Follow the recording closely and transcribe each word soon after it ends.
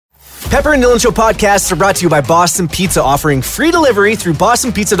Pepper and Dylan Show podcasts are brought to you by Boston Pizza, offering free delivery through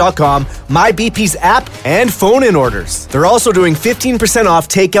bostonpizza.com, MyBP's app, and phone-in orders. They're also doing 15% off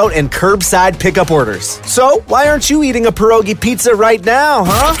takeout and curbside pickup orders. So, why aren't you eating a pierogi pizza right now,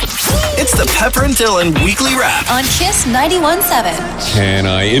 huh? It's the Pepper and Dylan Weekly Wrap on Kiss 91.7. Can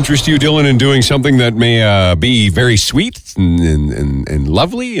I interest you, Dylan, in doing something that may be very sweet and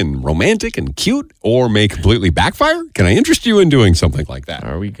lovely and romantic and cute, or may completely backfire? Can I interest you in doing something like that?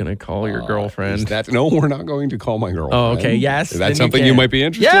 Are we going to call your girlfriend? No, we're not going to call my girlfriend. Oh, okay, yes. Is that something you might be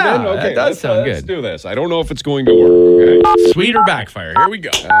interested in? Okay, that does sound good. Let's do this. I don't know if it's going to work, okay? Sweet or backfire? Here we go.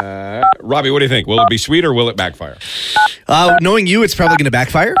 Robbie, what do you think? Will it be sweet or will it backfire? Knowing you, it's probably going to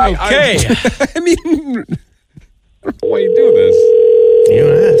backfire. Okay. I mean, I don't know why you do this.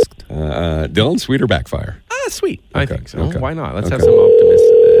 You asked. Dylan, sweet or backfire? Sweet. I Okay, think so. okay, Why not? Let's okay. have some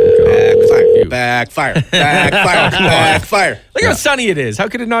optimism. Backfire. Look how sunny it is. How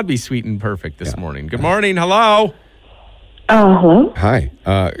could it not be sweet and perfect this morning? Good morning. Hello. Hello? Hi.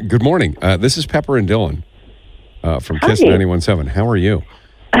 Good morning. This is Pepper and Dylan from Hi. Kiss 91.7. How are you?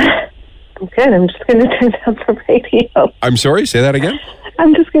 I'm good. I'm just going to turn down the radio. I'm sorry, say that again?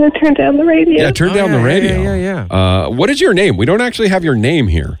 I'm just going to turn down the radio. Yeah, turn down the radio. Yeah. What is your name? We don't actually have your name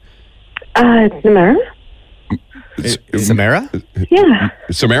here. It's Namara? Samara? Yeah.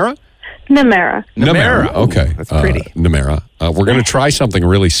 Samara? Namara. Namara. Okay. That's pretty. Namara. We're going to try something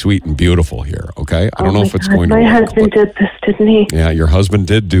really sweet and beautiful here, okay? I don't know if it's going to My work. husband did this, didn't he? Yeah, your husband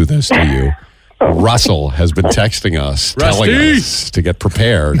did do this to you. Russell has been texting us, telling us to get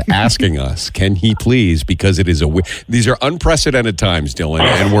prepared, asking us, can he please, because it is these are unprecedented times, Dylan,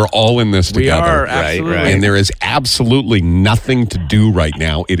 and we're all in this We together. are, absolutely. Right. And there is absolutely nothing to do right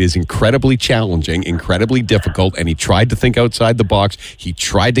now. It is incredibly challenging, incredibly difficult, and he tried to think outside the box. He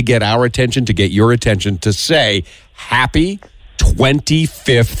tried to get our attention, to get your attention, to say, happy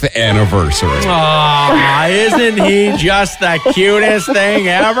 25th anniversary. Aw, isn't he just the cutest thing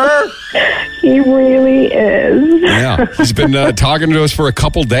ever? He really is. Yeah, he's been talking to us for a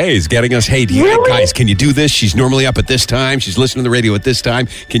couple days, getting us, hey, guys, can you do this? She's normally up at this time. She's listening to the radio at this time.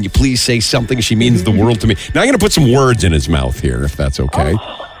 Can you please say something? She means the world to me. Now I'm going to put some words in his mouth here, if that's okay.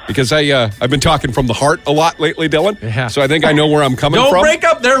 Because I've been talking from the heart a lot lately, Dylan. Yeah. So I think I know where I'm coming Don't from. break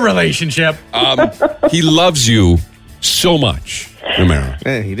up their relationship. He loves you so much,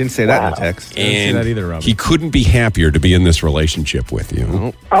 Namara. He didn't say that in the text. didn't see And that either, Robbie. he couldn't be happier to be in this relationship with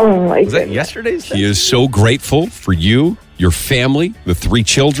you. Oh, my Was that goodness. yesterday's? He is so grateful for you, your family, the 3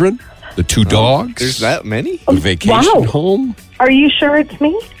 children, the 2 dogs. There's that many? The vacation Wow. home. Are you sure it's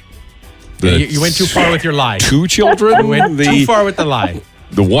me? You went too far with your lie. 2 children. You went too far with the lie.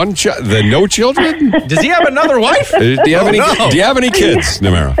 The the no children. Does he have another wife? Do you have any? Do you have any kids,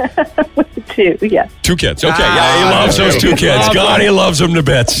 Namara? 2, yes. 2 kids. Okay, yeah, he loves those 2 kids. God, he loves them to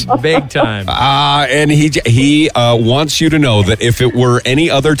bits. Big time. And he wants you to know that if it were any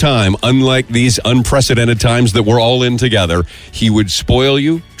other time, unlike these unprecedented times that we're all in together, he would spoil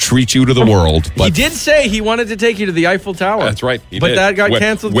you, treat you to the world. But He did say he wanted to take you to the Eiffel Tower. That's right. he But did. that got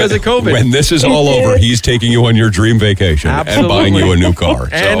canceled because of COVID. When this is all over, he's taking you on your dream vacation and buying you a new car.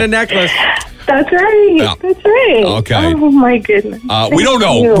 And So, a necklace. That's right. Yeah. That's right. Okay. Oh, my goodness. we don't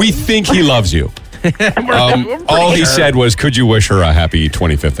know. Thank you. We think he loves you. All he said was, could you wish her a happy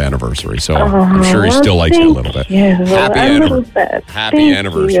 25th anniversary? So I'm sure he still likes you a little bit. Happy Happy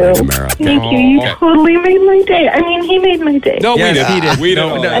anniversary, Namara. Thank you. You Okay. totally made my day. I mean, he made my day. No, Yes, we did. he did. We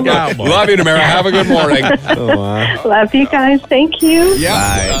No, did. no, no, boy. Love you, Namara. Have a good morning. Love you guys. Thank you.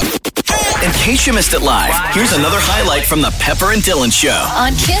 In case you missed it live, here's another highlight from the Pepper and Dylan Show.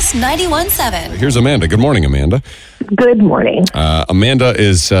 On Kiss 91.7. Here's Amanda. Good morning, Amanda. Good morning. Amanda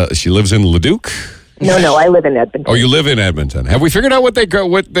is, she lives in Leduc. No, I live in Edmonton. Oh, you live in Edmonton. Have we figured out what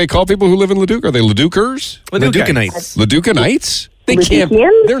they call people who live in Leduc? Are they Leducers? Leducanites. Leducanites? They can't.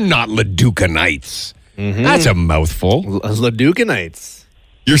 Leducians? They're not Leducanites. That's a mouthful. Leducanites.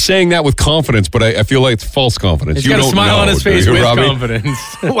 You're saying that with confidence, but I feel like it's false confidence. He's You got a don't smile know, on his do face you, with Robbie? confidence.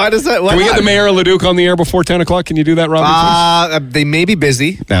 Why does that? Can we get the mayor of Leduc on the air before 10 o'clock? Can you do that, Robbie? They may be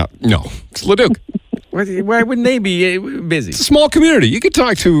busy. No, it's Leduc. Why wouldn't they be busy? It's a small community. You could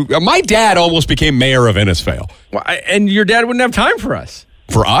talk to. My dad almost became mayor of Innisfail. And your dad wouldn't have time for us.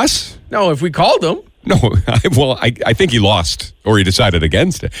 For us? No, if we called him. No. I think he lost Or he decided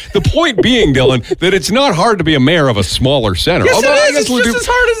against it. The point being, Dylan, that it's not hard to be a mayor of a smaller center. Yes, Although it I is. guess It's just as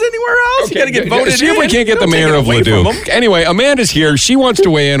hard as anywhere else. Okay, You got to get voted see in. if we can't get the Don't take mayor it of away from Leduc. them. Anyway, Amanda's here. She wants to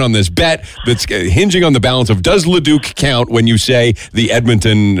weigh in on this bet that's hinging on the balance of does Leduc count when you say the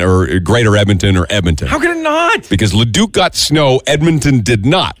Edmonton or Greater Edmonton or Edmonton? How can it not? Because Leduc got snow, Edmonton did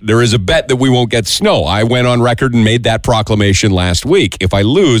not. There is a bet that we won't get snow. I went on record and made that proclamation last week. If I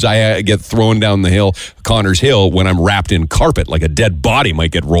lose, I get thrown down the hill, Connors Hill, when I'm wrapped in carpet, like a dead body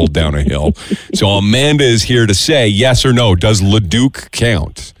might get rolled down a hill. So Amanda is here to say yes or no. Does Leduc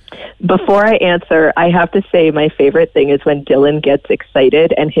count? Before I answer, I have to say my favorite thing is when Dylan gets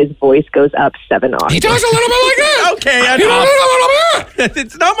excited and his voice goes up 7 octaves. He does a little bit like that. Okay, He does a little bit.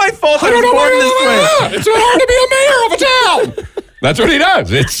 it's not my fault. I I don't was know born why this way. it's not hard to be a mayor of a town. That's what he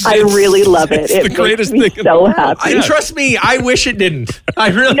does. I really love it. It's It the makes greatest me thing in the so world. happy. Yeah. Trust me, I wish it didn't. I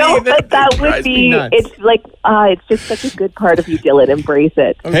really No, but that would drives me be, nuts. it's like, it's just such a good part of you, Dylan. Embrace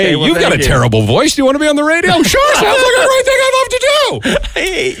it. Hey, Okay, well, you've got a thank you. terrible voice. Do you want to be on the radio? Sure, sounds like a great thing I'd love to do. I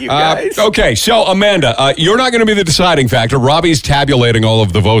hate you guys. Okay, so Amanda, you're not going to be the deciding factor. Robbie's tabulating all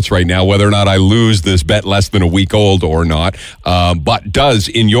of the votes right now, whether or not I lose this bet less than a week old or not. But does,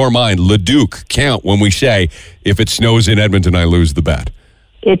 in your mind, Leduc count when we say, if it snows in Edmonton, I lose the bet?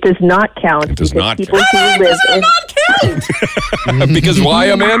 It does not count. It does because not people count. who live in Because why,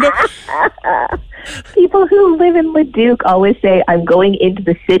 Amanda? people who live in Leduc always say, "I'm going into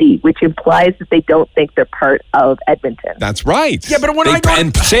the city," which implies that they don't think they're part of Edmonton. That's right. Yeah, but when I go-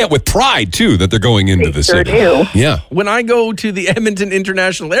 and say it with pride, too, that they're going into the sure city. do. Yeah. When I go to the Edmonton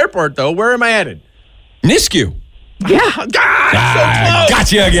International Airport, though, where am I headed? Nisku. Yeah. God, so close.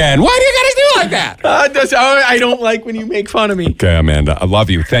 Gotcha again. Why do you got to do like that? I don't like when you make fun of me. Okay, Amanda, I love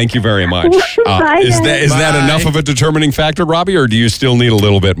you. Thank you very much. Bye, Is guys. that Bye. enough of a determining factor, Robbie, or do you still need a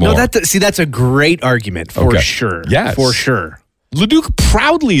little bit more? No, that's a great argument for Okay. sure. Yes. For sure. Leduc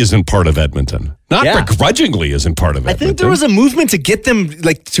proudly isn't part of Edmonton. Not Yeah. begrudgingly isn't part of I Edmonton. think there was a movement to get them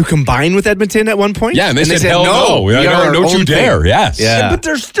to combine with Edmonton at one point. Yeah, and they said hell no. we are our Don't you own dare. thing. Yes. Yeah. But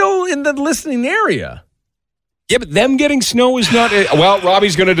they're still in the listening area. Yeah, but them getting snow is not. Well,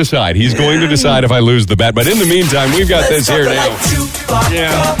 Robbie's going to decide. He's going to decide if I lose the bet. But in the meantime, we've got this here now.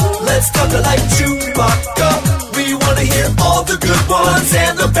 Yeah. Let's talk like Chewbacca. We want to hear all the good ones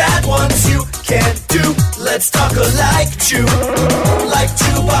and the bad ones you can't do. Let's talk like Chew. Like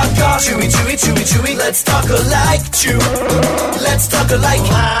Chewbacca. Chewy, chewy, chewy, chewy. Let's talk like Chew. Let's talk like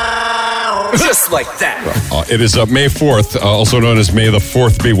just like that. It is May 4th, also known as May the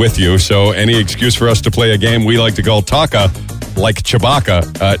 4th be with you. So any excuse for us to play a game we like to call Taka like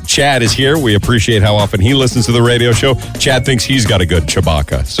Chewbacca. Chad is here. We appreciate how often he listens to the radio show. Chad thinks he's got a good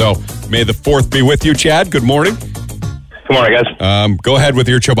Chewbacca. So May the 4th be with you, Chad. Good morning. Good morning, guys. Go ahead with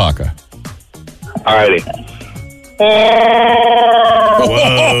your Chewbacca. Alrighty.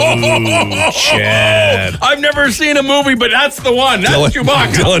 Chad. I've never seen a movie, but that's the one. That's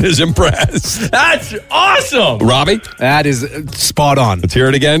Chewbacca. Dylan is impressed. That's awesome. Robbie, That is spot on. let's hear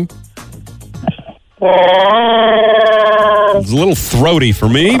it again. It's a little throaty for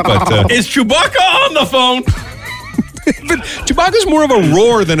me, but Is Chewbacca on the phone? Chewbacca's more of a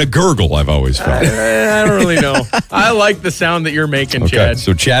roar than a gurgle, I've always felt. I don't really know. I like the sound that you're making, Okay, Chad.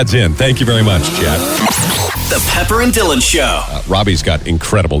 so Chad's in. Thank you very much, Chad. The Pepper and Dylan Show. Robbie's got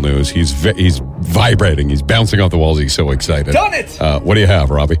incredible news. He's vibrating. He's bouncing off the walls. He's so excited. Done it! What do you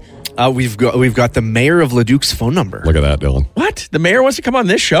have, Robbie? We've got the mayor of Leduc's phone number. Look at that, Dylan. What? The mayor wants to come on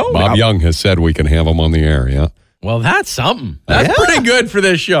this show? Bob Young has said we can have him on the air, yeah? Well, that's something. That's pretty good for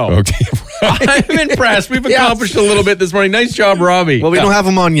this show. Okay. I'm impressed. We've accomplished a little bit this morning. Nice job, Robbie. Well, we don't have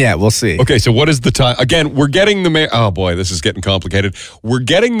him on yet. We'll see. Okay, so what is the time? Again, we're getting the mayor. Oh, boy, this is getting complicated. We're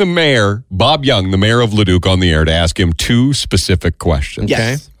getting the mayor, Bob Young, the mayor of Leduc, on the air to ask him two specific questions.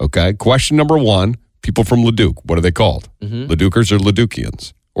 Yes. Okay. Question number one, people from Leduc, what are they called? Leducers or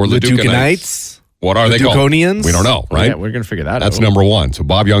Leducians? Or Leducanites? Leducanites? What are they called? Leduconians? We don't know, right? Yeah, we're going to figure that out. That's number one. So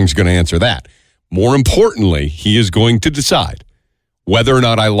Bob Young's going to answer that. More importantly, he is going to decide whether or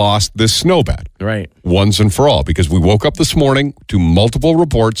not I lost this snow bet. Right. Once and for all, because we woke up this morning to multiple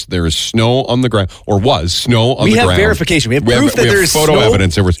reports. There is snow on the ground, or was snow on the ground. We have verification. We have proof that there is photo snow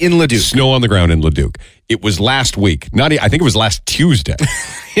evidence. There was in Leduc. snow on the ground in Leduc. It was last week. I think it was last Tuesday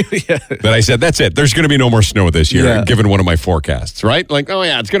that I said, that's it. There's going to be no more snow this year, Yeah. given one of my forecasts, right? Like, oh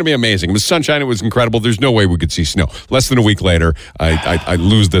yeah, it's going to be amazing. It was sunshine. It was incredible. There's no way we could see snow. Less than a week later, I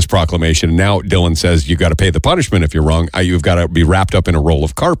lose this proclamation. And now Dylan says you got to pay the punishment if you're wrong. You've got to be wrapped up in a roll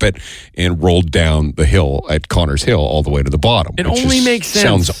of carpet and rolled down the hill at Connors Hill all the way to the bottom. It which only makes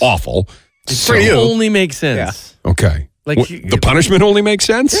sense. Sounds awful. It only makes sense. Okay. Like the punishment only makes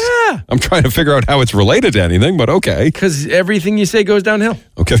sense? Yeah. I'm trying to figure out how it's related to anything, but okay. Because everything you say goes downhill.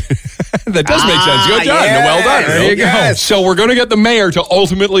 Okay. That does make sense. Good done. yes. Well done. There you go. So we're going to get the mayor to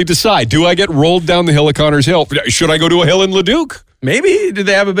ultimately decide, do I get rolled down the hill at Connors Hill? Should I go to a hill in Leduc? Maybe. Do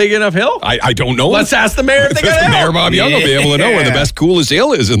they have a big enough hill? I don't know. Let's ask the mayor if they got a hill. Mayor Bob Young will be able to know where the best, coolest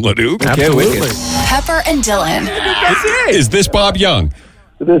hill is in Leduc. Absolutely. Pepper and Dylan. Is this Bob Young?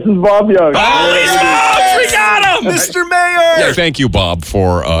 This is Bob Young. Holy smokes, we got him! Mr. Mayor! Yeah, thank you, Bob,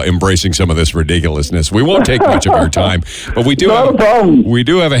 for embracing some of this ridiculousness. We won't take much of your time, but we do Not a problem. we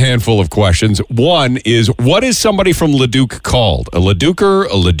do have a handful of questions. One is, what is somebody from Leduc called? A Leducer,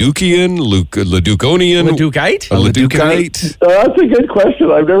 a Leducian, Leduconian? Leducite? A Leducite? That's a good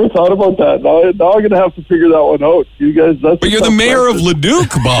question. I've never thought about that. Now I'm going to have to figure that one out. You guys, But you're the mayor of Leduc,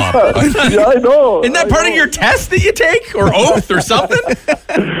 Bob. Yeah, I know. Isn't that part of your test that you take? Or oath or something?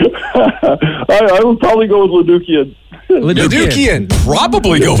 I would probably go with Leducian. Leducian.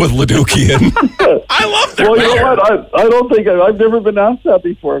 Probably go with Leducian. I love their Well, you mayor. know what? I don't think I've never been asked that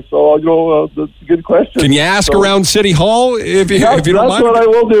before, so I'll go. That's a good question. Can you ask around City Hall if you don't That's mind? what I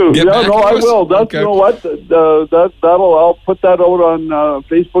will do. Get Yeah, back no, to I us? will. That's Okay. You know what? I'll put that out on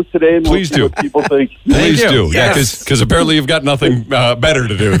Facebook today, and Please we'll see do. what people think. Please you. do. Yeah, Yes. because apparently you've got nothing better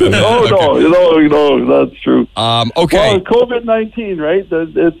to do than that. Oh Okay. no, that's true. Okay. Well, COVID-19, right?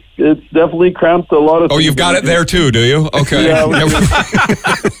 It's definitely cramped a lot of. Oh, things. you've got it there too, do you? Okay. Yeah.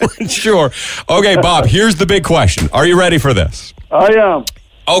 Sure. Okay, Bob, here's the big question. Are you ready for this? I am.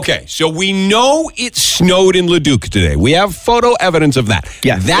 Okay, so we know it snowed in Leduc today. We have photo evidence of that.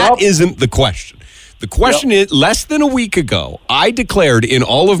 Yeah. That Yep. isn't the question. The question is, less than a week ago, I declared in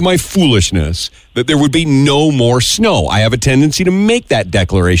all of my foolishness that there would be no more snow. I have a tendency to make that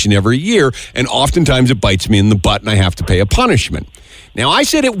declaration every year, and oftentimes it bites me in the butt and I have to pay a punishment. Now, I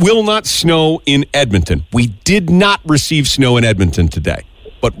said it will not snow in Edmonton. We did not receive snow in Edmonton today,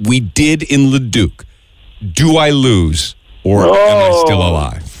 but we did in Leduc. Do I lose, or am I still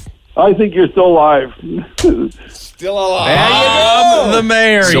alive? I think you're still alive. Still alive. I'm the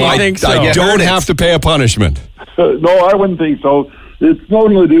mayor. So you I, think so? I don't have to pay a punishment. No, I wouldn't think so. It's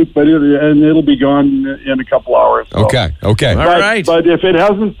snowed in Leduc, but it'll be gone in a couple hours. So. Okay. All right. But if it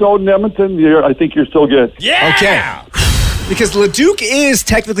hasn't snowed in Edmonton, I think you're still good. Yeah. Okay. Because Leduc is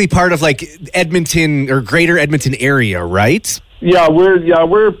technically part of like Edmonton or greater Edmonton area, right? Yeah,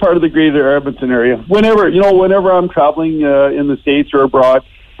 we're part of the greater Edmonton area. Whenever I'm traveling in the States or abroad,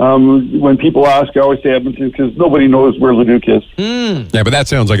 when people ask, I always say Edmonton because nobody knows where Leduc is. Yeah, but that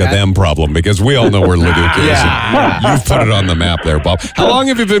sounds like a them problem because we all know where Leduc is. Yeah. You've put it on the map there, Bob. How long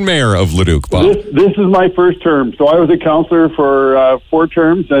have you been mayor of Leduc, Bob? This is my first term. So I was a councillor for 4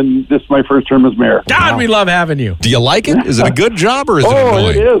 terms, and this is my first term as mayor. God, we love having you. Do you like it? Is it a good job or is it Oh,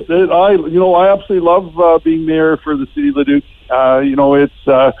 annoying? it is. I absolutely love being mayor for the city of Leduc.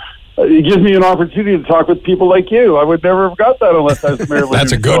 It gives me an opportunity to talk with people like you. I would never have got that unless I was mayor of Leduc.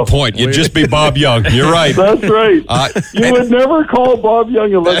 That's a good point. You'd just be Bob Young. You're right. That's right. You would never call Bob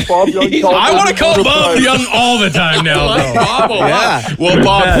Young unless Bob Young called I him want to call all the Bob time. Young all the time now. though. Bob, Yeah. Well,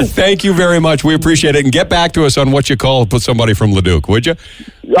 Bob, thank you very much. We appreciate it. And get back to us on what you call put somebody from Leduc, would you?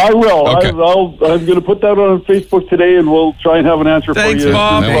 I will. Okay. I'm going to put that on Facebook today, and we'll try and have an answer Thanks, for you.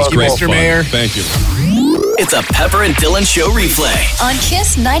 Bob. That was Thank you, great Mr. fun. Mayor. Thank you. It's a Pepper and Dylan Show replay. On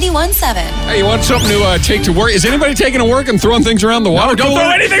Kiss 91.7. Hey, you want something to take to work? Is anybody taking to work and throwing things around the water Don't cooler? throw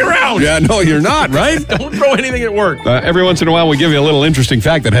anything around. Yeah, no, you're not, right? Don't throw anything at work. Every once in a while, we give you a little interesting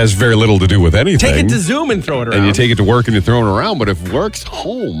fact that has very little to do with anything. Take it to Zoom and throw it around. and you take it to work and you throw it around. But if work's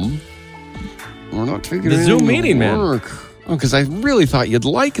home, we're not taking The it Zoom to meeting, man. work. Oh, because I really thought you'd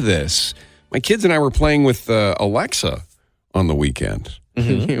like this. My kids and I were playing with Alexa on the weekend.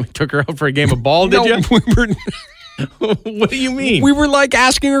 You took her out for a game of ball, did No, you? we were. What do you mean? We were like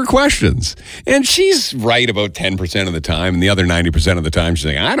asking her questions, and she's right about 10% of the time, and the other 90% of the time she's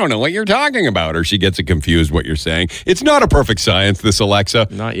like, I don't know what you're talking about, or she gets it confused what you're saying. It's not a perfect science, this Alexa.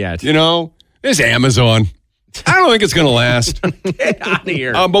 Not yet. You know, this Amazon. I don't think it's going to last. Get out of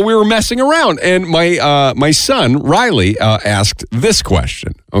here. But we were messing around, and my son Riley asked this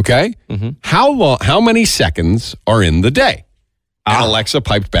question. Okay, how many seconds are in the day? And Alexa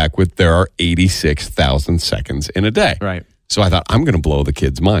piped back with, there are 86,000 seconds in a day. Right. So I thought, I'm going to blow the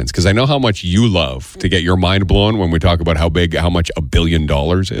kids' minds because I know how much you love to get your mind blown when we talk about how much $1 billion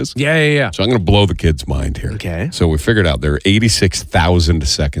is. Yeah. So I'm going to blow the kids' mind here. Okay. So we figured out there are 86,000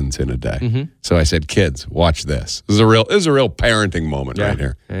 seconds in a day. So I said, kids, watch this. This is a real parenting moment right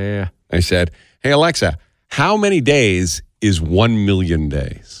here. Yeah. I said, hey, Alexa, how many days is 1 million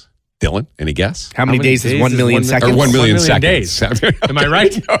days? Dylan, any guess? How many days is 1 million seconds? Or 1 million days. seconds. Am I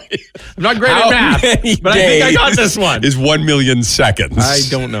right? I'm not great at math, but I think I got this one. Is 1 million seconds? I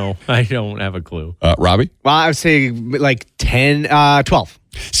don't know. I don't have a clue. Robbie? Well, I would say like 12.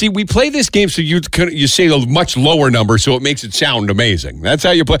 See, we play this game so you say a much lower number so it makes it sound amazing. That's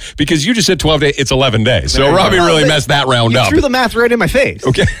how you play. Because you just said 12 days, it's 11 days. So Robbie really messed that round up. You threw the math right in my face.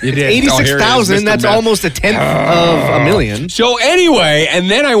 Okay. You did. 86,000, that's almost a tenth of a million. So anyway, and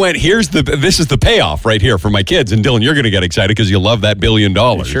then I went, this is the payoff right here for my kids. And Dylan, you're going to get excited because you love that $1 billion.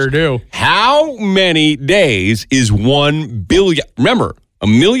 I sure do. How many days is 1 billion? Remember,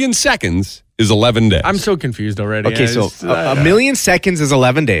 1 million seconds is 11 days. I'm so confused already. Okay, so a million seconds is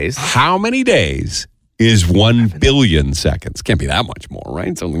 11 days. How many days is 1 billion seconds? Can't be that much more, right?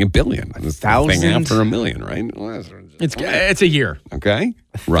 It's only a billion. It's the thing after a million, right? It's a year. Okay.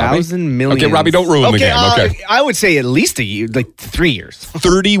 Robbie? 1,000 million. Okay, Robbie, don't ruin the game. Okay. I would say at least a year, like 3 years.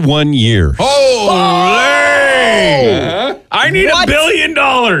 31 years. I need $1 billion.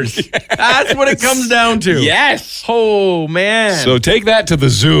 That's what it comes down to. Yes. Oh, man. So take that to the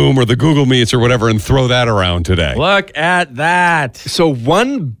Zoom or the Google Meets or whatever and throw that around today. Look at that. So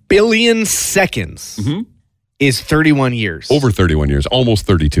 1 billion seconds is 31 years. Over 31 years. Almost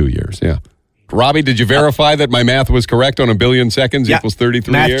 32 years, yeah. Robbie, did you verify that my math was correct on 1 billion seconds equals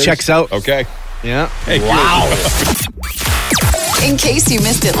 33 years? Math checks out. Okay. Yeah. Hey, wow. In case you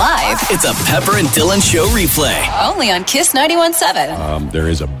missed it live, It's a Pepper and Dylan Show replay. only on Kiss 91.7. There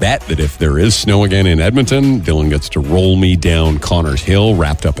is a bet that if there is snow again in Edmonton, Dylan gets to roll me down Connors Hill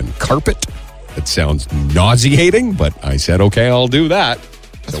wrapped up in carpet. It sounds nauseating, but I said, okay, I'll do that.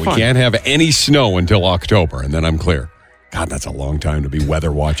 So we can't have any snow until October, and then I'm clear. God, that's a long time to be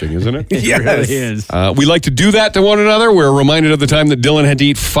weather watching, isn't it? It really is. We like to do that to one another. We're reminded of the time that Dylan had to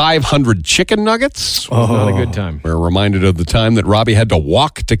eat 500 chicken nuggets. Not a good time. We're reminded of the time that Robbie had to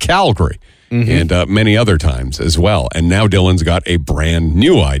walk to Calgary. And many other times as well. And now Dylan's got a brand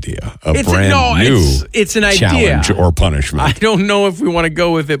new idea. It's an idea. Challenge or punishment. I don't know if we want to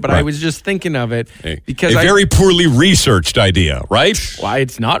go with it, but I was just thinking of it. Because a very poorly researched idea, right? Why,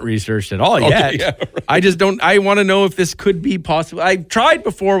 it's not researched at all yet. Yeah, right. I want to know if this could be possible. I tried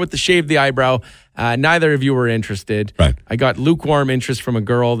before with the shave the eyebrow. Neither of you were interested. Right. I got lukewarm interest from a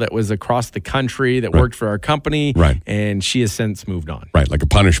girl that was across the country that worked for our company. Right. And she has since moved on. Right, like a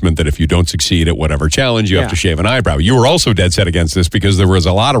punishment that if you don't succeed at whatever challenge, you have to shave an eyebrow. You were also dead set against this because there was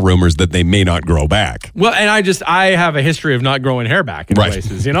a lot of rumors that they may not grow back. Well, and I have a history of not growing hair back in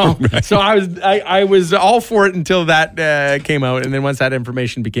places, you know? Right. So I was all for it until that came out. And then once that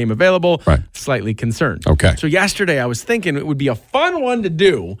information became available, slightly concerned. Okay. So yesterday I was thinking it would be a fun one to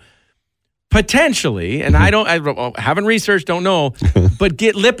do. Potentially, and I haven't researched, don't know, but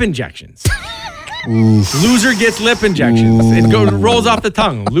get lip injections. Loser gets lip injections. It rolls off the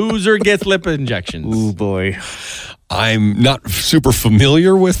tongue. Loser gets lip injections. Oh boy, I'm not super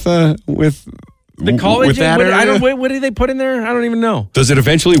familiar with the college. With that what do they put in there? I don't even know. Does it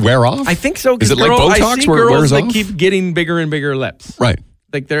eventually wear off? I think so. Is it like Botox I see where it girls wears that off? keep getting bigger and bigger lips. Right.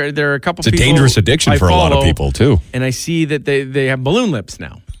 Like there are a couple. It's a people dangerous addiction for a lot of people too. And I see that they have balloon lips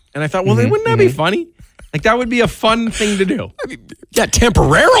now. And I thought, well, wouldn't that be funny? Like, that would be a fun thing to do. I mean, yeah,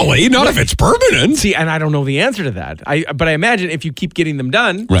 temporarily, not if it's permanent. See, and I don't know the answer to that. But I imagine if you keep getting them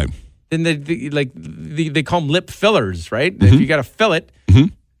done, right? Then they call them lip fillers, right? If you got to fill it,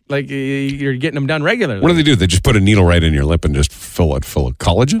 like you're getting them done regularly. What do they do? They just put a needle right in your lip and just fill it full of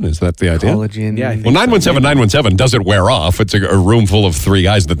collagen? Is that the idea? Collagen. Yeah. Well, 917-917 doesn't wear off. It's a room full of three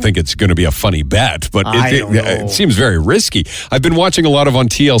guys that think it's going to be a funny bet, but it seems very risky. I've been watching a lot of on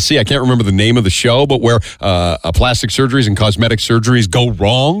TLC. I can't remember the name of the show, but where plastic surgeries and cosmetic surgeries go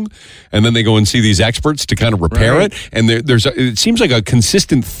wrong, and then they go and see these experts to kind of repair it. And it seems like a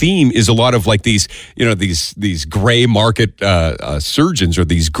consistent theme is a lot of like these gray market surgeons or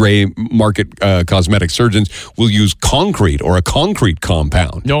these gray market cosmetic surgeons will use concrete or a concrete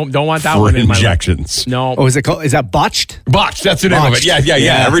compound. No, don't want that for one in injections. No. Oh, is that botched? Botched. That's the name of it.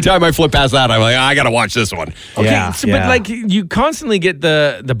 Yeah. Every time I flip past that, I'm like, I got to watch this one. Okay, but like you constantly get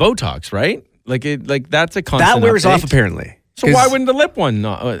the Botox, right? Like that's a constant. That wears update. off apparently. So why wouldn't the lip one?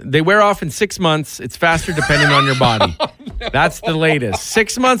 They wear off in 6 months. It's faster depending on your body. That's the latest.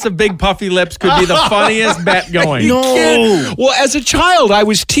 6 months of big puffy lips could be the funniest bet going. No. Well, as a child, I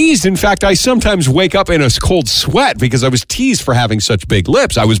was teased. In fact, I sometimes wake up in a cold sweat because I was teased for having such big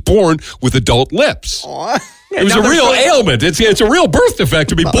lips. I was born with adult lips. It was a real ailment. It's a real birth defect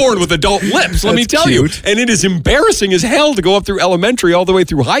to be born with adult lips, let me tell you. And it is embarrassing as hell to go up through elementary all the way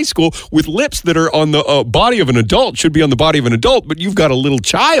through high school with lips that are on the body of an adult, should be on the body of an adult, but you've got a little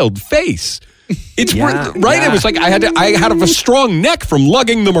child face. It's right. It was like I had a strong neck from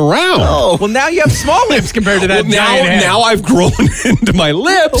lugging them around. Oh. Well, now you have small lips compared to that giant head. Now I've grown into my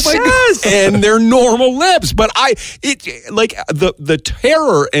lips. Oh my gosh. And they're normal lips. But the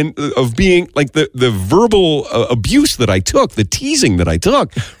terror of being like the verbal abuse that I took, the teasing that I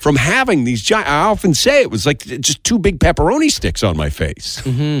took from having these giant. I often say it was like just two big pepperoni sticks on my face.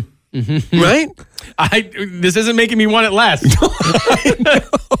 Mm-hmm. Mm-hmm. Right? This isn't making me want it less. The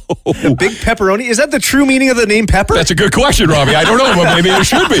big pepperoni? Is that the true meaning of the name Pepper? That's a good question, Robbie. I don't know, but maybe it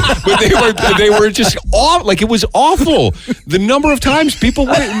should be. But they were just awful. Like, it was awful. The number of times people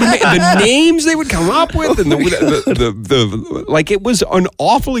the names they would come up with, and it was an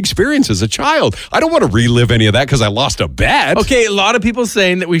awful experience as a child. I don't want to relive any of that because I lost a bet. Okay, a lot of people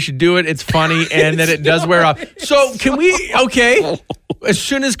saying that we should do it. It's funny and that it does wear off. So can we? Okay. As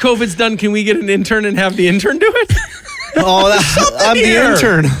soon as COVID's done, can we get an intern and have the intern do it? I'm the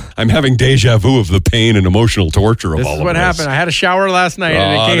intern. I'm having deja vu of the pain and emotional torture of all of this. This is what happened. I had a shower last night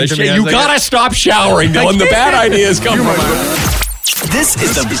and it came to me. You gotta stop showering, Dylan. The bad ideas come from This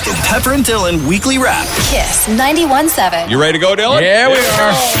is the Pepper and Dylan Weekly Wrap. Kiss 91.7. You ready to go, Dylan? Yeah, we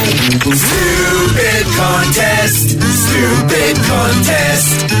are. Stupid contest. Stupid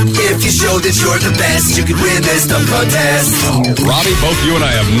contest. If you show that you're the best, you can win this dumb contest. Robbie, both you and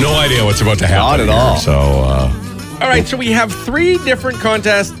I have no idea what's about to happen. Not at all. So, all right, so we have 3 different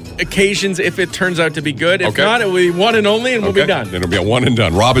contest occasions if it turns out to be good. If not, it will be one and only, and we'll be done. It'll be a one and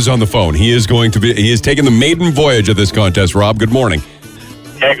done. Rob is on the phone. He is taking the maiden voyage of this contest. Rob, good morning.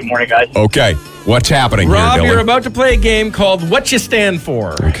 Hey, good morning, guys. Okay, what's happening Rob, here, Dylan? you're about to play a game called What You Stand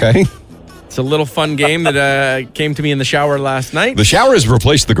For. Okay. It's a little fun game that came to me in the shower last night. The shower has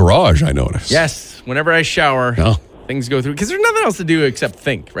replaced the garage, I noticed. Yes, whenever I shower, things go through. Because there's nothing else to do except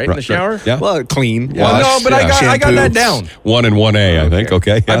think, right, in the shower? Yeah. Well, clean. Well, no, but I got that down. 1 and 1A, I think.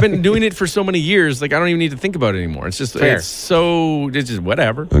 Okay. I've been doing it for so many years, like I don't even need to think about it anymore. It's just it's just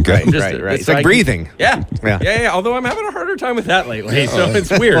whatever. Okay. Right. It's like breathing. Yeah. Although I'm having a harder time with that lately, so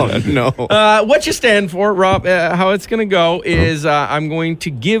it's weird. Oh, no. What you stand for, Rob, how it's going to go is I'm going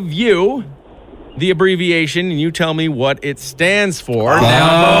to give you the abbreviation, and you tell me what it stands for.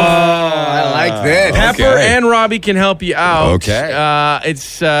 I like this. Pepper and Robbie can help you out. Okay.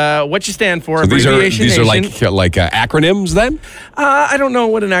 It's what you stand for. So these are like nation. acronyms then? I don't know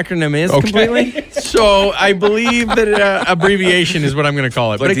what an acronym is completely. So I believe that abbreviation is what I'm going to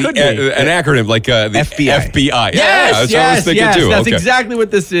call it. But it could be. An acronym like the FBI. Yes, that's what I was thinking too. That's exactly what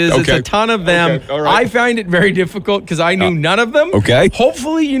this is. Okay. It's a ton of them. Okay. All right. I find it very difficult because I knew none of them. Okay.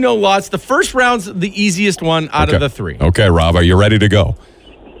 Hopefully you know lots. The first round's the easiest one out of the 3. Okay, Rob, are you ready to go?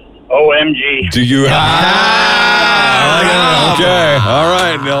 OMG. Do you okay. All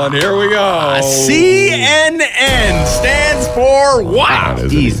right, Dylan, here we go. CNN stands for what? That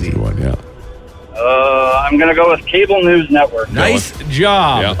is Easy. an easy one, yeah. I'm going to go with Cable News Network. Nice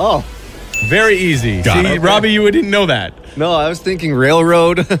job. Yeah. Oh, Very easy. Got See, it. Robbie, you didn't know that. no, I was thinking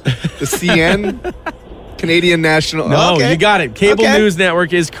railroad, the CN, Canadian National. No, okay. you got it. Cable Okay. News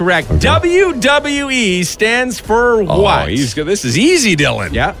Network is correct. WWE stands for what? This is easy,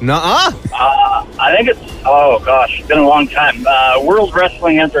 Dylan. Yeah. Nuh-uh. I think it's, it's been a long time. World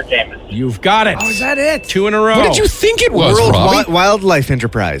Wrestling Entertainment. You've got it. Oh, is that it? 2 in a row. What did you think it was, World Robbie? Wildlife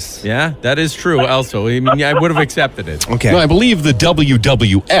Enterprise. Yeah, that is true also. I mean, I would have accepted it. Okay. No, I believe the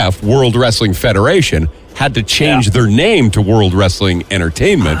WWF, World Wrestling Federation, had to change their name to World Wrestling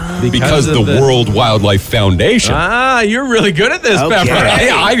Entertainment because of the the- World Wildlife Foundation. You're really good at this, Okay.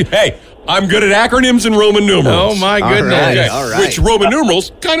 Pepper. I'm good at acronyms and Roman numerals. Oh, my goodness. right. Okay, All right. which Roman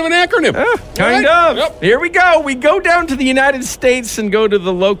numerals, kind of an acronym. Kind Right? of. Yep. Here we go. We go down to the United States and go to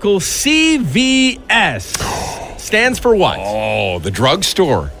the local CVS. Stands for what? Oh, the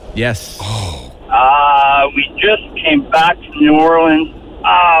drugstore. Yes. We just came back from New Orleans.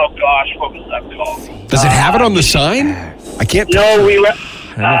 Oh, gosh, what was that called? Does it have it on the sign? I can't. No, we went.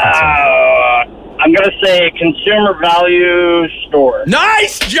 I I'm going to say Consumer Value Store.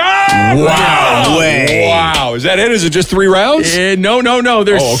 Nice job! Wow. way. Wow. Is that it? Is it just 3 rounds? No.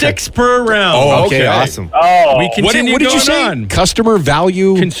 There's Oh, okay. 6 per round. Oh, Okay, okay. awesome. Oh, We continue What did you going say? on. Customer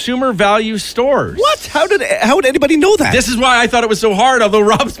value. Consumer value stores. What? How would anybody know that? This is why I thought it was so hard, although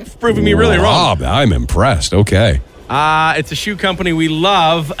Rob's proving me really wrong. Rob, I'm impressed. Okay. It's a shoe company we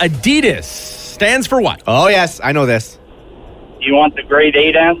love. Adidas stands for what? Oh, yes. I know this. you want the grade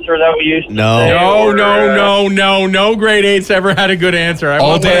 8 answer that we used to No. say? No grade 8's ever had a good answer.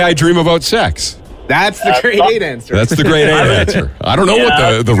 All day I dream about sex. That's the grade 8 answer. That's the grade 8 answer. I don't know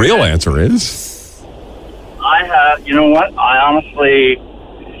what the real answer is. I have, you know what? I honestly,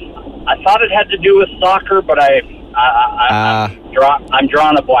 I thought it had to do with soccer, but I I'm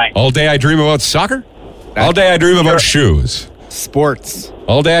drawing a blank. All day I dream about soccer? All day I dream about shoes. Sports.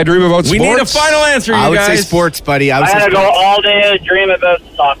 All day I dream about sports? We need a final answer, you I would guys. say sports, buddy. I'm going to go all day and dream about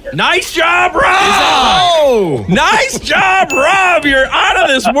soccer. Nice job, Rob! Oh! Nice job, Rob! You're out of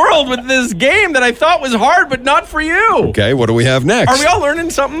this world with this game that I thought was hard, but not for you. Okay, what do we have next? Are we all learning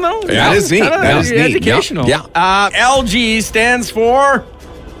something, though? Yeah. That is neat. That is neat. Educational. Yeah. LG stands for...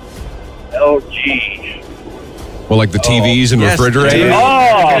 LG. Well, like the TVs and Yes, refrigerators?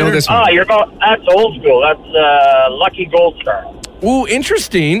 Oh, know this one. you're going. That's old school. That's Lucky Gold Star. Ooh,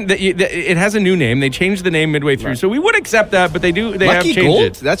 interesting that it has a new name. They changed the name midway through, so we would accept that. But they have Lucky changed Gold?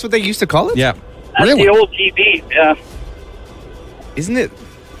 it. That's what they used to call it? Yeah, That's Really? the old TV. Yeah. Isn't it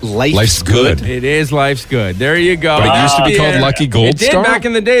Life's, Life's good. it is. Life's good. There you go. But it used to be called Yeah. Lucky Gold It did Star? back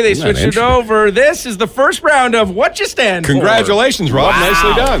in the day. They Isn't that switched it interesting? over. This is the first round of What You Stand For. Congratulations, Rob. Wow.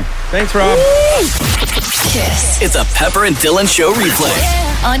 Nicely done. Thanks, Rob. Kiss. It's a Pepper and Dylan Show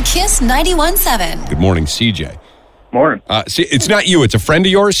replay. On Kiss 91.7. Good morning, CJ. Morning. See, it's not you. It's a friend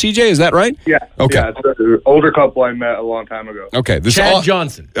of yours, CJ. Is that right? Yeah. Okay. Yeah, it's an older couple I met a long time ago. Okay. This Chad all-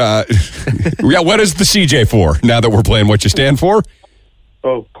 Johnson. Yeah, what is the CJ for now that we're playing What You Stand For?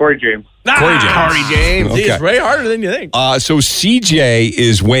 Oh, Corey James. Corey James. Corey James. Okay. He's way harder than you think. So CJ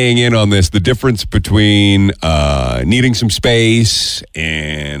is weighing in on this, the difference between needing some space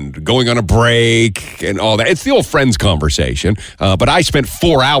and going on a break and all that. It's the old Friends conversation. But I spent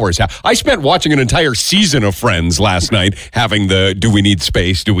 4 hours. I spent watching an entire season of Friends last night having the do we need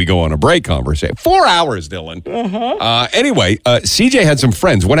space, do we go on a break conversation. 4 hours, Dylan. Anyway, CJ had some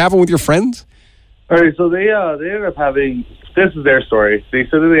friends. What happened with your friends? All right, so they ended up having, this is their story. They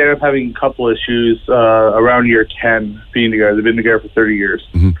said that they ended up having a couple issues around year 10 being together. They've been together for 30 years.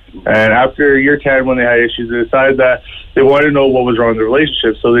 Mm-hmm. And after year 10, when they had issues, they decided that they wanted to know what was wrong in the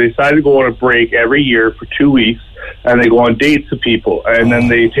relationship. So they decided to go on a break every year for 2 weeks, and they go on dates with people. And then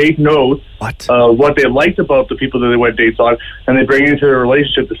they take notes of what they liked about the people that they went dates on, and they bring it into their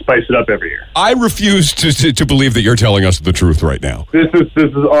relationship to spice it up every year. I refuse to believe that you're telling us the truth right now. This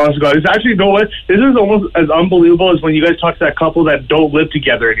is honest to God. It's actually, you know what? This is almost as unbelievable as when you guys talk to that couple that don't live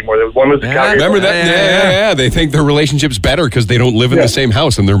together anymore. There was one with the guy. Remember that? Yeah. They think their relationship's better because they don't live in the same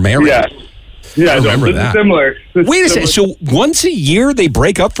house and they're married. Yeah. Yeah, I remember this that. is similar. Wait a second. So once a year they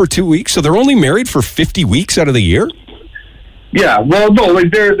break up for 2 weeks? So they're only married for 50 weeks out of the year? Yeah, well, no,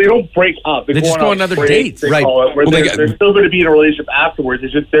 like they don't break up. They just go on other dates, they right? call it, where Well, they're still going to be in a relationship afterwards.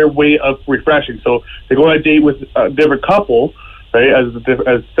 It's just their way of refreshing. So they go on a date with a different couple, right,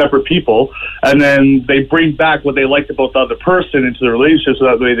 as separate people, and then they bring back what they liked about the other person into the relationship, so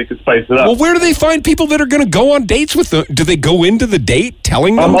that way they can spice it up. Well, where do they find people that are going to go on dates with them? Do they go into the date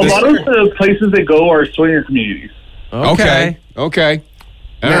telling them? A this? lot of the places they go are swinger communities. Okay.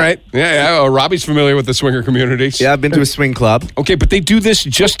 All right. Yeah. Robbie's familiar with the swinger communities. Yeah, I've been to a swing club. Okay, but they do this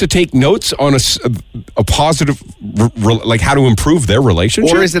just to take notes on a positive, like how to improve their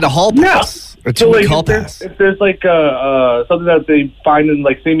relationship? Or is it a hall pass? A So, two-week like, hall if there's, pass? if there's like something that they find in,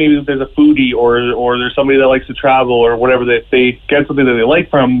 like, say maybe if there's a foodie or there's somebody that likes to travel or whatever, that they get something that they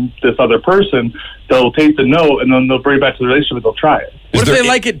like from this other person, they'll take the note and then they'll bring it back to the relationship and they'll try it. What if they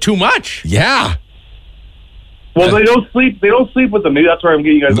like it too much? Yeah. Well, they don't sleep. They don't sleep with them. Maybe that's where I'm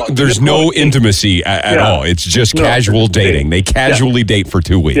getting you guys. on. There's no intimacy at Yeah. all. It's just No, casual it's dating. They casually date for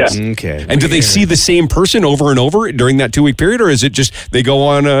 2 weeks. Yeah. Okay. And do they see the same person over and over during that 2 week period, or is it just they go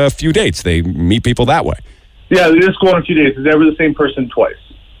on a few dates? They meet people that way. Yeah, they just go on a few days. It's never the same person twice.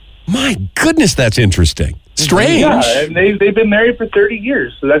 My goodness, that's interesting. Strange. Yeah, and they've been married for 30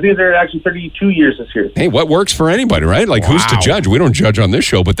 years. So I think they're actually 32 years this year. Hey, what works for anybody, right? Like, who's to judge? We don't judge on this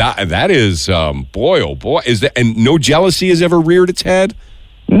show, but that is, boy, oh boy, is that? And no jealousy has ever reared its head.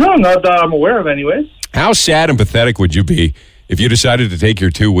 No, not that I'm aware of, anyways. How sad and pathetic would you be if you decided to take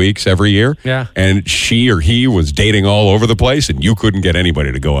your 2 weeks every year? Yeah. And she or he was dating all over the place, and you couldn't get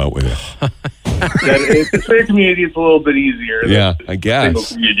anybody to go out with you. The same community, it's a little bit easier. than Yeah, the I guess. single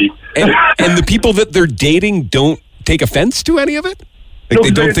community. And the people that they're dating don't take offense to any of it? Like, No, they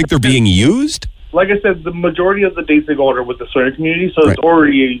don't think they're being used? Like I said, the majority of the dates they go on are with the swinger community, so Right. it's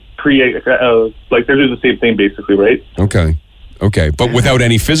already like they're doing the same thing basically, right? Okay. But without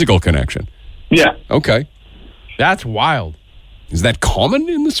any physical connection. Yeah. Okay. That's wild. Is that common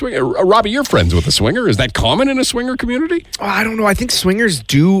in the swinger? Robbie, you're friends with a swinger. Is that common in a swinger community? Oh, I don't know. I think swingers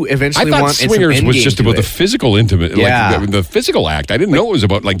do I eventually thought want swingers some was endgame just to about the it. physical intimate, Yeah. like the physical act. I didn't know it was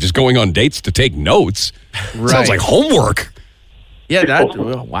about like just going on dates to take notes. Sounds like homework. Yeah,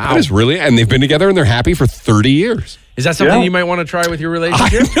 wow. That is really, and they've been together and they're happy for 30 years. Is that something Yeah. you might want to try with your I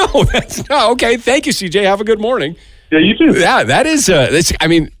relationship? know that's no okay. Thank you, CJ. Have a good morning. Yeah, you too. Yeah, that is. I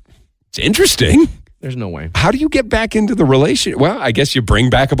mean, it's interesting. There's no way. How do you get back into the relationship? Well, I guess you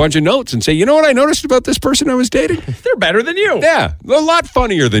bring back a bunch of notes and say, you know what I noticed about this person I was dating? They're better than you. Yeah, a lot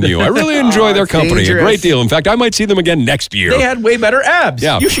funnier than you. I really enjoy their company dangerous. a great deal. In fact, I might see them again next year. They had way better abs.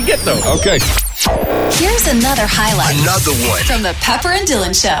 Yeah. You should get those. Okay. Here's another highlight Another one. from the Pepper and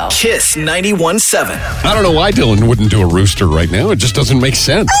Dylan Show. Kiss 91.7. I don't know why Dylan wouldn't do a rooster right now. It just doesn't make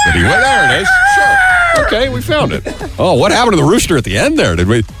sense that he went. There it is. Sure. Okay, we found it. Oh, what happened to the rooster at the end there? Did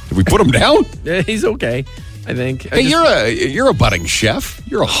we put him down? Yeah, he's okay, I think. Hey, you're a budding chef.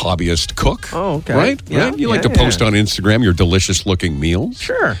 You're a hobbyist cook. Oh, okay. Right? Yeah, Right? You like to post on Instagram your delicious looking meals.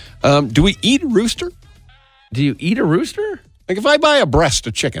 Sure. Do we eat rooster? Do you eat a rooster? Like if I buy a breast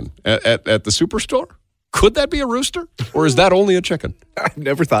of chicken at the superstore, could that be a rooster? Or is that only a chicken? I've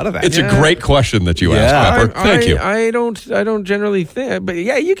never thought of that. It's a great question that you asked, Pepper. Thank you. I don't generally think, but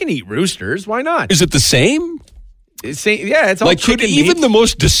yeah, you can eat roosters. Why not? Is it the same? It's all Like could chicken even meat. the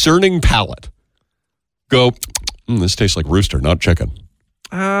most discerning palate go, this tastes like rooster, not chicken.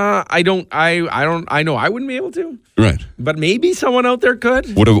 I know I wouldn't be able to, Right. but maybe someone out there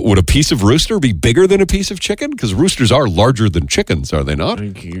could. Would a piece of rooster be bigger than a piece of chicken? Because roosters are larger than chickens, are they not?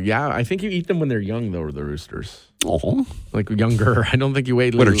 Yeah, I think you eat them when they're young, though, the roosters. Oh. Like younger. I don't think you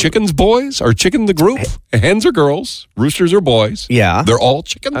wait. What are chickens boys? Are chicken the group? Hens are girls. Roosters are boys. Yeah. They're all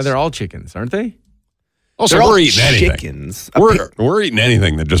chickens? They're all chickens, aren't they? Oh, so They're all we're eating anything. chickens. We're eating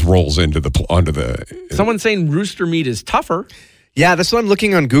anything that just rolls onto the. Someone's saying rooster meat is tougher. Yeah, that's what I'm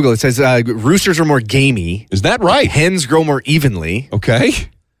looking on Google. It says roosters are more gamey. Is that right? Hens grow more evenly. Okay.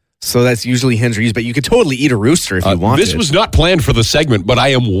 So that's usually hens are used, but you could totally eat a rooster if you wanted. This was not planned for the segment, but I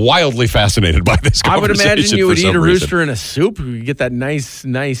am wildly fascinated by this I would conversation. imagine you would for eat some a reason. rooster in a soup. You get that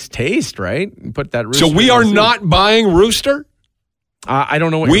nice taste, right? And put that rooster. So we in are a soup. not buying rooster? I don't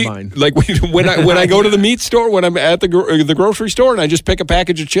know what you're buying. When I go to the meat store, when I'm at the grocery store and I just pick a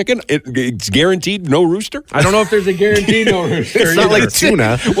package of chicken, it's guaranteed no rooster. I don't know if there's a guarantee no rooster. It's not either. like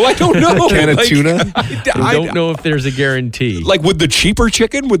tuna. Well, I don't know. Can of tuna? I don't know if there's a guarantee. Like with the cheaper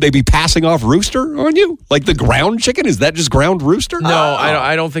chicken, would they be passing off rooster on you? Like the ground chicken, is that just ground rooster? No,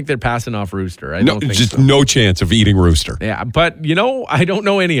 I don't think they're passing off rooster. I No, don't think just so. no chance of eating rooster. Yeah, but I don't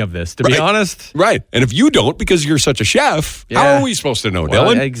know any of this, to be honest. Right. And if you don't, because you're such a chef, how Yeah. are we supposed to know, Well,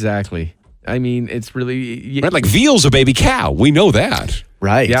 Dylan? exactly. I mean, it's really... Right, like veal's a baby cow. We know that.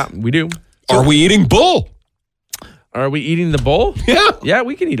 Right. Yeah, we do. Are we eating bull? Are we eating the bull? Yeah. Yeah,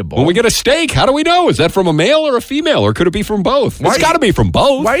 we can eat a bull. When we get a steak, how do we know? Is that from a male or a female, or could it be from both? It's got to be from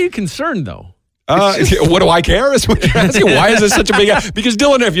both. Why are you concerned, though? What do I care? Is what you're asking. Why is this such a big... Because,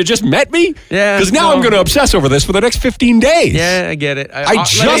 Dylan, have you just met me? Yeah, Because now no. I'm going to obsess over this for the next 15 days. Yeah, I get it. I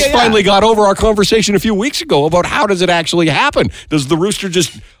just finally got over our conversation a few weeks ago about how does it actually happen. Does the rooster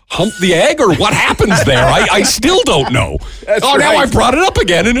just hump the egg, or what happens there? I still don't know. Now I brought it up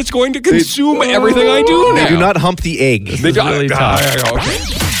again, and it's going to consume everything I do now. They do not hump the egg. They do- really tough.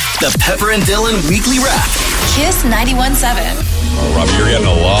 The Pepper and Dylan Weekly Wrap. Kiss 91.7. Oh, Robbie, you're getting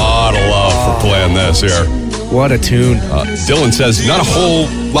a lot of love for playing this here. What a tune. Dylan says not a whole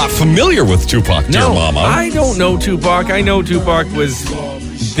lot familiar with Tupac, dear mama. I don't know Tupac. I know Tupac was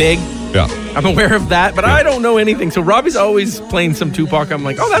big. Yeah. I'm aware of that, but I don't know anything. So Robbie's always playing some Tupac. I'm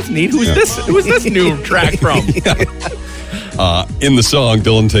like, oh, that's neat. Who's this? Who's this new track from? In the song,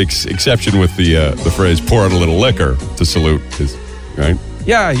 Dylan takes exception with the phrase "pour out a little liquor" to salute his right.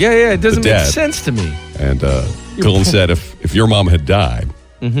 Yeah. It doesn't make dad. sense to me. And Dylan said, if your mom had died,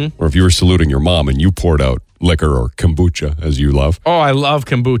 or if you were saluting your mom and you poured out liquor or kombucha, as you love, Oh, I love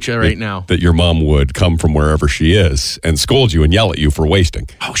kombucha right now. that your mom would come from wherever she is and scold you and yell at you for wasting.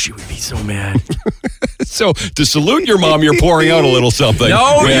 Oh, she would be so mad. So to salute your mom, you're pouring out a little something.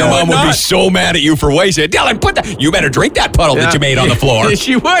 No, your you mom would would be not. so mad at you for wasting. Dylan, you better drink that puddle that you made on the floor.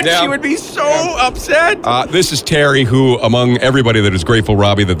 She would. Yeah. She would be so upset. This is Terry, who, among everybody that is grateful,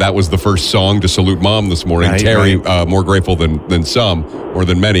 Robbie, that was the first song to salute mom this morning. Right, Terry, right. More grateful than some, or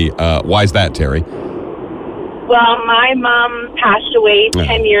than many. Why is that, Terry? Well, my mom passed away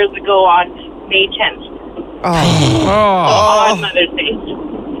 10 years ago on May 10th, on Mother's Day.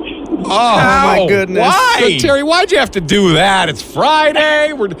 Oh, my goodness. Why? So, Terry, why'd you have to do that? It's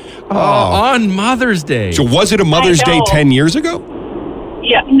Friday. On Mother's Day. So was it a Mother's I Day know. 10 years ago?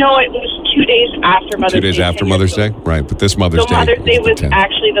 Yeah, no, it was 2 days after Mother's Day. 2 days after 10 years Mother's ago. Day? Right, but this Mother's So Day Mother's Day the was 10th.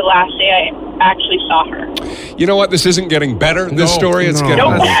 actually the last day I actually saw her. You know what? This isn't getting better, this No, story. It's no. getting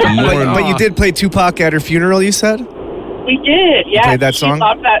Nope. more. But you did play Tupac at her funeral, you said? We did, yeah. played that song? She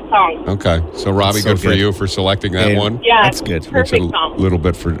loved that song. Okay, so Robbie, That's so good for good. you for selecting that Hey, one. Yeah, That's good. perfect It's a song. little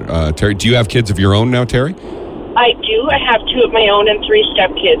bit for Terry. Do you have kids of your own now, Terry? I do. I have 2 of my own and 3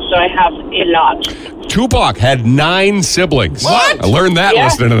 stepkids, so I have a lot. Tupac had 9 siblings. What? I learned that Yeah.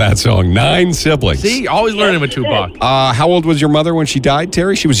 listening to that song. 9 siblings. See, always learning with Tupac. How old was your mother when she died,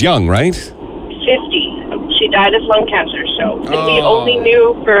 Terry? She was young, right? 50. She died of lung cancer, and we only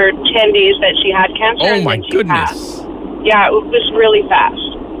knew for 10 days that she had cancer. Oh, and my then she goodness. passed. Yeah, it was really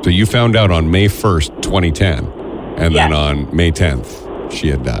fast. So you found out on May 1st, 2010. And then Yes. on May 10th, she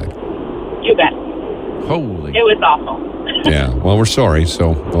had died. You bet. Holy. It was awful. Yeah. Well, we're sorry. So,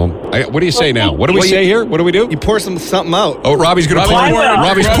 what do you say now? What do we say here? What do we do? You pour something out. Oh, Robbie's going to pour. I will.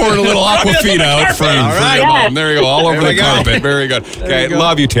 Robbie's pouring a little Aquafina out for your mom. There you go. All over There the we go. carpet. Very good. Okay. you go.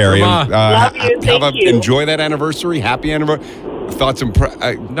 Love you, Terry. Grandma. Love you. Thank you. Enjoy that anniversary. Happy anniversary. Thoughts and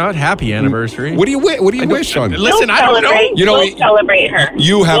Not happy anniversary. what do you wish on? Listen, We'll I don't know. celebrate. You know, we'll celebrate her.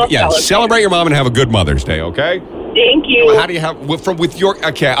 You have We'll celebrate your mom and have a good Mother's Day. Okay. Thank you. How do you have with your?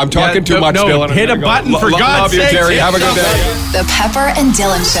 Okay, I'm talking Yeah, too much. no, Dylan. hit a button for God's Love you, sake. Terry. Have a good day. The Pepper and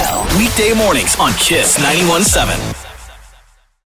Dylan Show. Weekday mornings on Kiss 91.7.